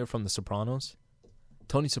who's on here from The Sopranos?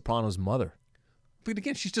 Tony Soprano's mother. But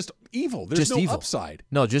again, she's just evil. There's just no evil. upside.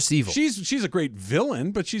 No, just evil. She's a great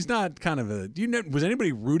villain, but she's not kind of a. Was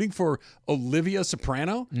anybody rooting for Olivia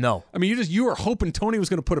Soprano? No. I mean, you were hoping Tony was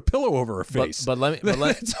going to put a pillow over her face. But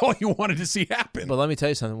that's all you wanted to see happen. But let me tell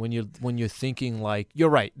you something. When you're thinking like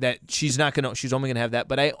you're right that she's only gonna have that.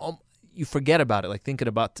 But you forget about it. Like thinking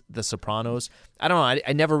about The Sopranos. I don't know.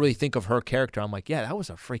 I never really think of her character. I'm like, yeah, that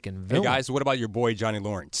was a freaking villain. Hey guys, what about your boy Johnny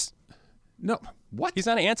Lawrence? No, what? He's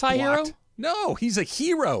not an anti-hero? Blocked. No, he's a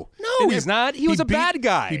hero. No, he's not. He was a bad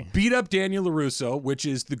guy. He beat up Daniel LaRusso, which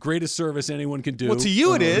is the greatest service anyone can do. Well, to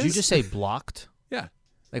you it is. Did you just say blocked? Yeah.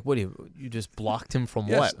 Like, what do you just blocked him from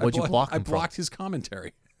Yes, what? What'd you block him from? I blocked his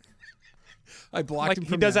commentary. I blocked him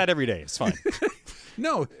from He does that every day. It's fine.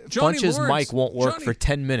 No, Johnny Funch's Lawrence, mic won't work for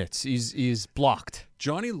 10 minutes. He's blocked.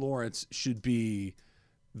 Johnny Lawrence should be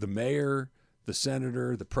the mayor, the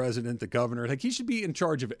senator, the president, the governor. Like, he should be in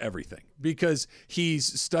charge of everything because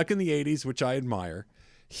he's stuck in the 80s, which I admire.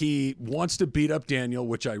 He wants to beat up Daniel,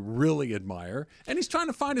 which I really admire. And he's trying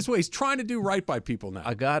to find his way. He's trying to do right by people now.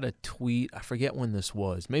 I got a tweet. I forget when this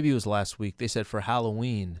was. Maybe it was last week. They said for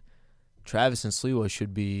Halloween, Travis and Sliwa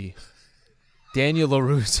should be Daniel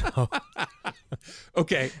LaRusso.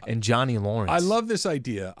 Okay. And Johnny Lawrence. I love this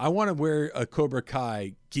idea. I want to wear a Cobra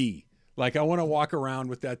Kai gi. Like, I want to walk around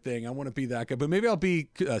with that thing. I want to be that guy. But maybe I'll be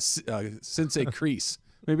Sensei Kreese.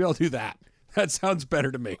 Maybe I'll do that. That sounds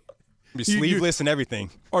better to me. Be sleeveless and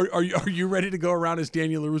everything. Are you ready to go around as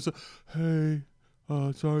Daniel LaRusso? Hey,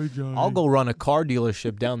 sorry, Johnny. I'll go run a car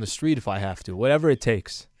dealership down the street if I have to. Whatever it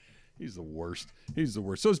takes. He's the worst.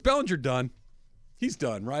 So is Bellinger done? He's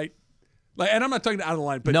done, right? And I'm not talking out of the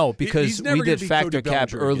line, but no, because we did Factor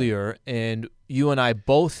Cap earlier, again. And you and I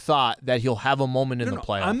both thought that he'll have a moment in the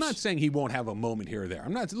playoffs. I'm not saying he won't have a moment here or there.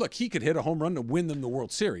 I'm not. Look, he could hit a home run to win them the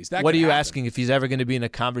World Series. What are you asking? If he's ever going to be in a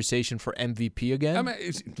conversation for MVP again? I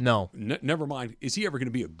mean, no. Never mind. Is he ever going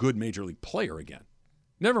to be a good major league player again?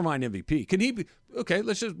 Never mind MVP. Can he be? Okay,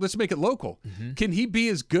 let's make it local. Mm-hmm. Can he be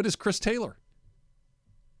as good as Chris Taylor?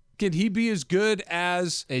 Can he be as good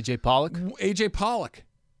as AJ Pollock? AJ Pollock.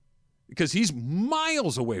 Because he's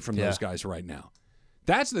miles away from those guys right now.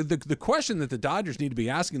 That's the question that the Dodgers need to be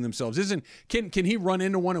asking themselves isn't, can he run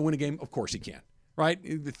into one and win a game? Of course he can, right?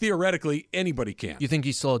 Theoretically, anybody can. You think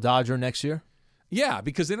he's still a Dodger next year? Yeah,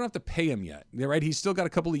 because they don't have to pay him yet, right? He's still got a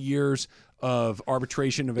couple of years of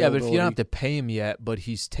arbitration availability. Yeah, but if you don't have to pay him yet, but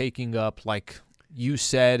he's taking up, like you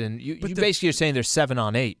said, and you basically are saying they're 7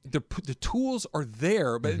 on 8. The tools are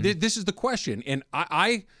there, but this is the question, and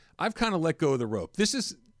I've kind of let go of the rope.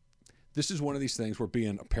 This is one of these things where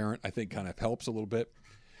being a parent, I think, kind of helps a little bit.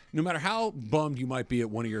 No matter how bummed you might be at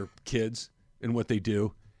one of your kids and what they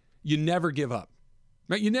do, you never give up.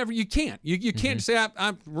 Right? You can't. You can't say,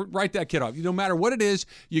 I'm write that kid off. No matter what it is,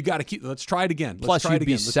 you got to keep. Let's try it again. Plus, you'd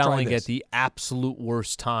be selling at the absolute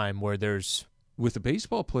worst time where there's. With a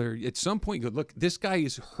baseball player, at some point you go, look, this guy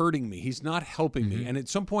is hurting me. He's not helping me. And at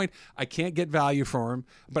some point, I can't get value for him.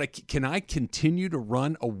 But can I continue to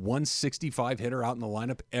run a 165 hitter out in the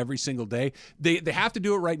lineup every single day? They have to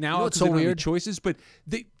do it right now. It's so weird. Don't have any choices. But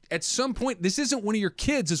at some point, this isn't one of your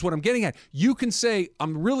kids is what I'm getting at. You can say,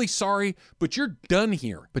 I'm really sorry, but you're done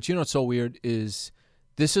here. But you know what's so weird is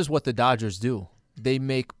this is what the Dodgers do. They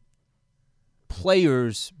make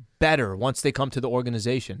players better once they come to the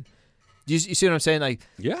organization. You see what I'm saying? Like,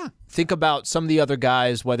 yeah. Think about some of the other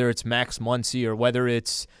guys, whether it's Max Muncy or whether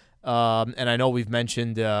it's, and I know we've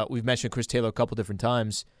mentioned Chris Taylor a couple different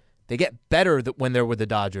times. They get better when they're with the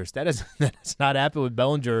Dodgers. That has not happened with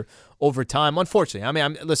Bellinger over time, unfortunately. I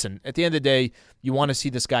mean, listen, at the end of the day, you want to see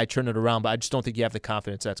this guy turn it around, but I just don't think you have the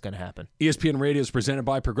confidence that's going to happen. ESPN Radio is presented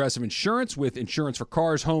by Progressive Insurance with insurance for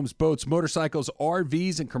cars, homes, boats, motorcycles,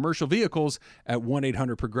 RVs, and commercial vehicles at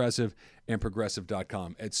 1-800-PROGRESSIVE and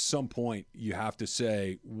Progressive.com. At some point, you have to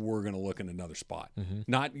say, we're going to look in another spot.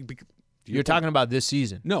 Not You're talking about this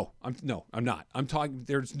season. No, I'm not. I'm talking.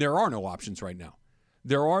 There are no options right now.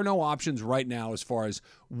 There are no options right now as far as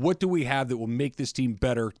what do we have that will make this team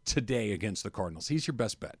better today against the Cardinals. He's your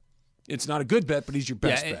best bet. It's not a good bet, but he's your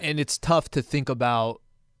best bet. And it's tough to think about,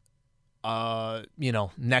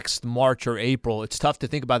 next March or April. It's tough to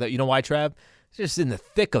think about that. You know why, Trav? It's just in the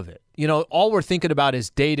thick of it. All we're thinking about is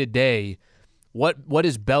day to day. What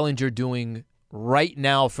is Bellinger doing right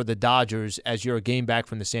now for the Dodgers as you're a game back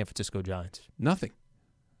from the San Francisco Giants? Nothing.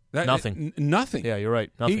 Nothing. Nothing. Yeah, you're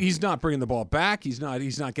right. Nothing. He's not bringing the ball back. He's not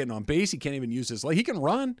getting on base. He can't even use his leg. He can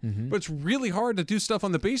run, but it's really hard to do stuff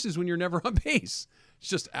on the bases when you're never on base. It's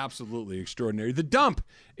just absolutely extraordinary. The Dump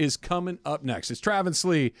is coming up next. It's Travis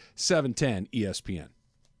Lee, 710 ESPN.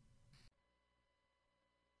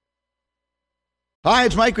 Hi,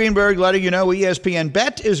 it's Mike Greenberg letting you know ESPN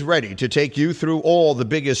Bet is ready to take you through all the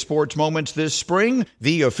biggest sports moments this spring.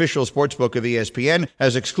 The official sportsbook of ESPN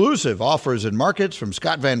has exclusive offers and markets from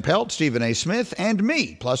Scott Van Pelt, Stephen A. Smith, and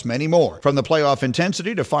me, plus many more. From the playoff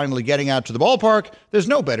intensity to finally getting out to the ballpark, there's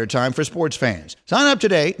no better time for sports fans. Sign up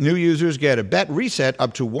today. New users get a bet reset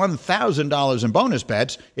up to $1,000 in bonus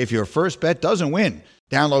bets if your first bet doesn't win.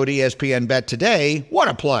 Download ESPN Bet today. What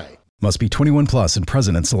a play. Must be 21 plus and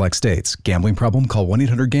present in select states. Gambling problem? Call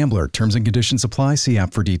 1-800-GAMBLER. Terms and conditions apply. See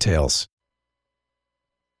app for details.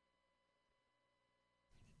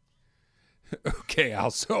 Okay, Al.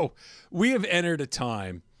 So we have entered a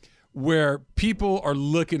time where people are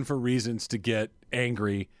looking for reasons to get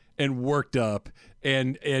angry and worked up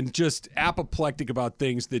and just apoplectic about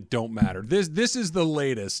things that don't matter. This is the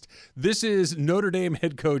latest. This is Notre Dame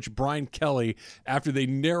head coach Brian Kelly after they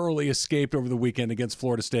narrowly escaped over the weekend against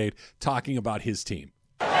Florida State, talking about his team.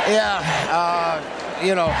 Yeah,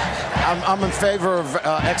 I'm in favor of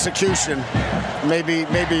execution. Maybe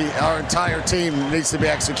our entire team needs to be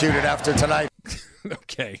executed after tonight.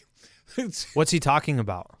 Okay. What's he talking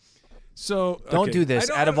about? So don't do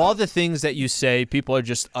this. Out of all the things that you say people are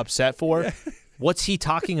just upset for, what's he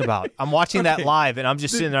talking about? I'm watching that live, and I'm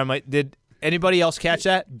just sitting there. I'm like, did anybody else catch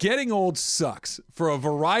that? Getting old sucks. For a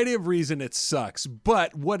variety of reasons, it sucks.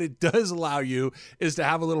 But what it does allow you is to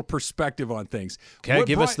have a little perspective on things. Okay,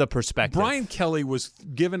 give us the perspective. Brian Kelly was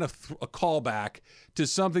given a callback to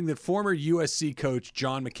something that former USC coach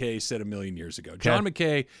John McKay said a million years ago. John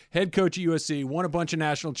McKay, head coach at USC, won a bunch of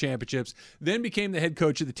national championships, then became the head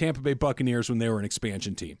coach of the Tampa Bay Buccaneers when they were an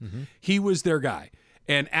expansion team. Mm-hmm. He was their guy.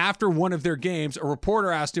 And after one of their games, a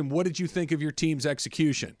reporter asked him, "What did you think of your team's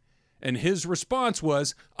execution?" And his response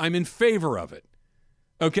was, "I'm in favor of it."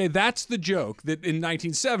 Okay, that's the joke that in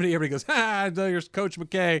 1970, everybody goes, there's Coach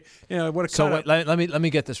McKay. What a So let me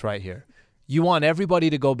get this right here. You want everybody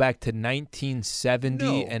to go back to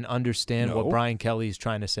 1970 and understand what Brian Kelly is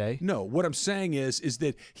trying to say? No, what I'm saying is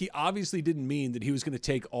that he obviously didn't mean that he was going to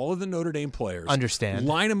take all of the Notre Dame players,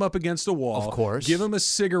 line them up against a wall, of course, give them a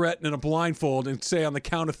cigarette and a blindfold and say on the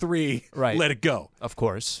count of 3, let it go. Of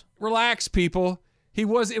course. Relax, people. It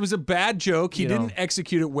was a bad joke. He didn't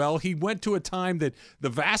execute it well. He went to a time that the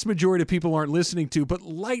vast majority of people aren't listening to, but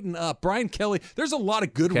lighten up. Brian Kelly, there's a lot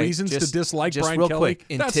of good reasons to dislike Brian Kelly.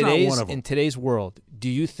 Quick, That's not one of them. In today's world, do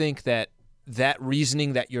you think that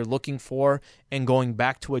reasoning that you're looking for and going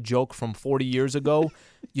back to a joke from 40 years ago,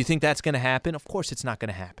 you think that's going to happen? Of course it's not going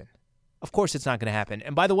to happen. Of course it's not going to happen.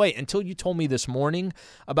 And by the way, until you told me this morning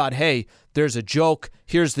about, hey, there's a joke,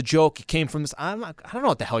 here's the joke, it came from this, I don't know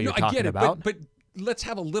what the hell you're talking about. But let's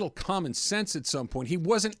have a little common sense at some point. He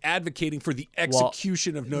wasn't advocating for the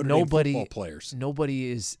execution of Notre Dame football players.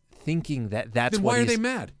 Nobody is thinking that's then what why are they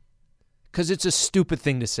mad? Because it's a stupid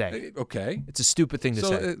thing to say. Okay. It's a stupid thing to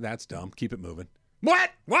say. That's dumb. Keep it moving.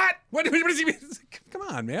 What does he mean? Come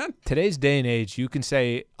on, man. Today's day and age, you can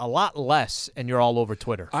say a lot less and you're all over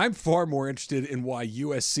Twitter. I'm far more interested in why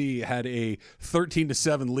USC had a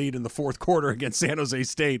 13-7 lead in the fourth quarter against San Jose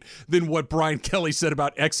State than what Brian Kelly said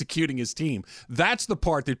about executing his team. That's the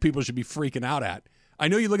part that people should be freaking out at. I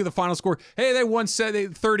know you look at the final score. Hey, they won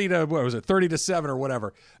 30-7 or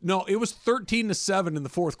whatever. No, it was 13-7 in the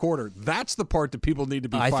fourth quarter. That's the part that people need to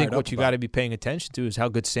be fired up I think what you got about. to be paying attention to is how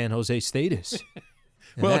good San Jose State is.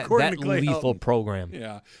 Well, according to Clay lethal Helton. program.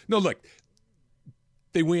 Yeah. No, look,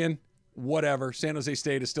 they win. Whatever. San Jose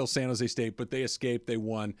State is still San Jose State, but they escaped. They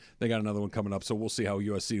won. They got another one coming up, so we'll see how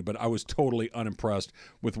USC. But I was totally unimpressed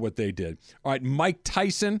with what they did. All right, Mike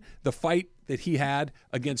Tyson, the fight that he had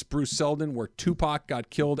against Bruce Seldon where Tupac got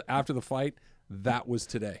killed after the fight, that was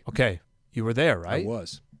today. Okay. You were there, right? I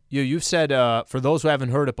was. You've said, for those who haven't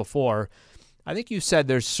heard it before, I think you said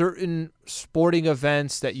there's certain sporting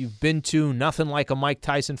events that you've been to, nothing like a Mike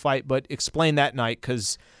Tyson fight, but explain that night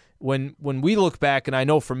because when we look back, and I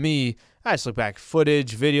know for me, I just look back,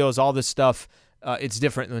 footage, videos, all this stuff, it's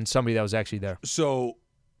different than somebody that was actually there. So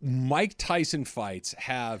Mike Tyson fights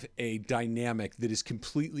have a dynamic that is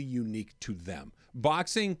completely unique to them.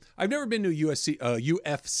 Boxing, I've never been to a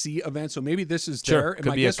UFC event, so maybe this is there.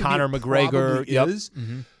 Could be a Conor McGregor. Yep. Is.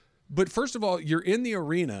 Mm-hmm. But first of all, you're in the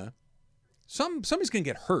arena. Somebody's going to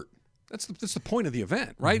get hurt. That's the point of the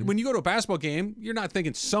event, right? When you go to a basketball game, you're not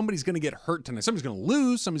thinking somebody's going to get hurt tonight. Somebody's going to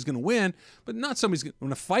lose, somebody's going to win, but not somebody's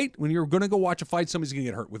going to when you're going to go watch a fight, somebody's going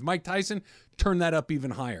to get hurt. With Mike Tyson, turn that up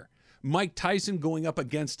even higher. Mike Tyson going up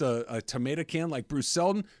against a tomato can like Bruce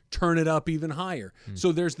Seldon, turn it up even higher.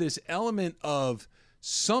 So there's this element of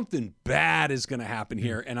something bad is going to happen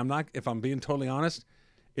here, and if I'm being totally honest,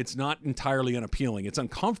 it's not entirely unappealing. It's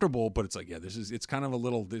uncomfortable, but it's like, yeah, it's kind of a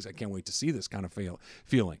little, I can't wait to see this kind of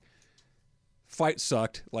feeling. Fight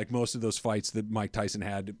sucked, like most of those fights that Mike Tyson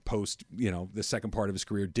had post, the second part of his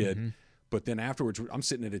career did. But then afterwards, I'm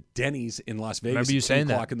sitting at a Denny's in Las Vegas. Remember you at 2 saying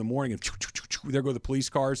o'clock that. in the morning, and there go the police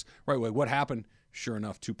cars. Right, what happened? Sure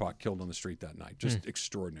enough, Tupac killed on the street that night. Just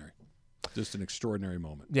extraordinary. Just an extraordinary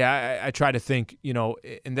moment. Yeah, I try to think,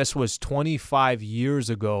 and this was 25 years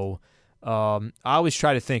ago. I always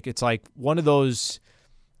try to think it's like one of those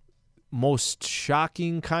most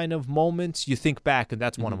shocking kind of moments. You think back, and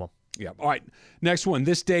that's one of them. Yeah. All right. Next one.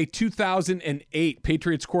 This day, 2008,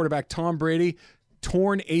 Patriots quarterback Tom Brady,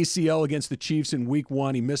 torn ACL against the Chiefs in Week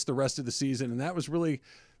 1. He missed the rest of the season, and that was really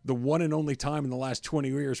the one and only time in the last 20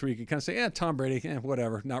 years where you could kind of say, Tom Brady,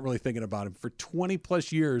 whatever, not really thinking about him. For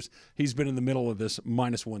 20-plus years, he's been in the middle of this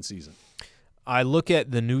 -1 season. I look at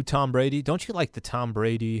the new Tom Brady. Don't you like the Tom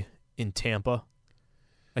Brady in Tampa?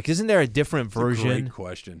 Like, isn't there a different version? That's a great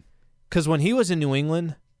question. Because when he was in New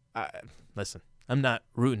England, listen, I'm not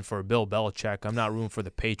rooting for Bill Belichick. I'm not rooting for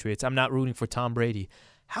the Patriots. I'm not rooting for Tom Brady.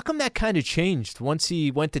 How come that kind of changed once he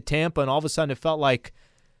went to Tampa and all of a sudden it felt like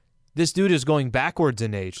this dude is going backwards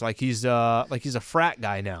in age, like he's a frat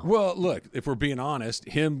guy now? Well, look, if we're being honest,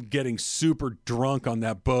 him getting super drunk on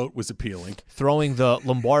that boat was appealing. Throwing the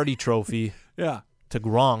Lombardi trophy to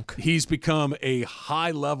Gronk. He's become a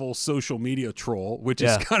high-level social media troll, which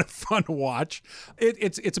is kind of fun to watch.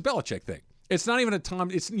 It's a Belichick thing. It's not even a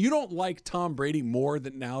Tom. You don't like Tom Brady more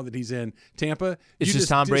than now that he's in Tampa. It's just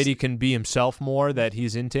Tom Brady can be himself more that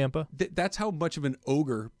he's in Tampa. That's how much of an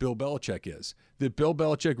ogre Bill Belichick is. That Bill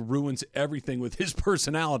Belichick ruins everything with his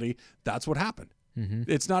personality. That's what happened.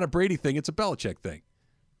 It's not a Brady thing. It's a Belichick thing.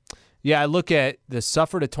 Yeah, I look at the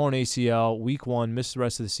suffered a torn ACL, Week 1, missed the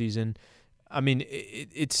rest of the season. I mean,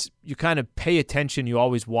 it's you kind of pay attention. You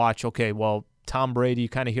always watch. Okay, well, Tom Brady, you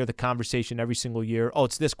kind of hear the conversation every single year. Oh,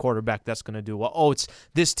 it's this quarterback that's going to do well. Oh, it's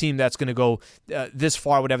this team that's going to go this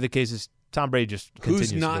far, whatever the case is. Tom Brady just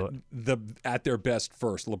continues Who's not to do it. At their best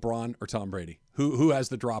first, LeBron or Tom Brady? Who has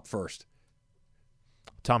the drop first?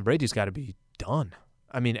 Tom Brady's got to be done.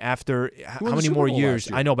 I mean, after how many Super more Bowl years? last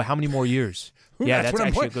year. I know, but how many more years? Yeah, that's what I'm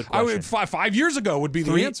actually a putting. good question. 5 years ago would be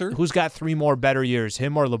the answer. Who's got 3 more better years,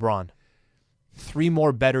 him or LeBron? 3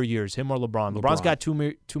 more better years, him or LeBron? LeBron's got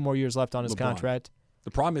two more years left on his contract.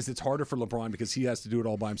 The problem is it's harder for LeBron because he has to do it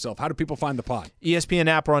all by himself. How do people find the pod? ESPN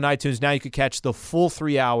app or on iTunes. Now you can catch the full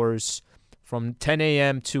 3 hours from 10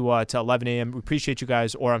 a.m. to 11 a.m. We appreciate you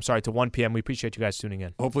guys, or I'm sorry, to 1 p.m. We appreciate you guys tuning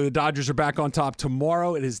in. Hopefully the Dodgers are back on top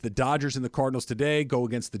tomorrow. It is the Dodgers and the Cardinals today. Go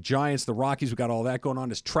against the Giants, the Rockies. We got all that going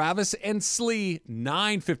on. It's Travis and Slee,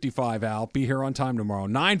 9:55, Al. Be here on time tomorrow.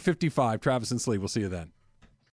 9:55, Travis and Slee. We'll see you then.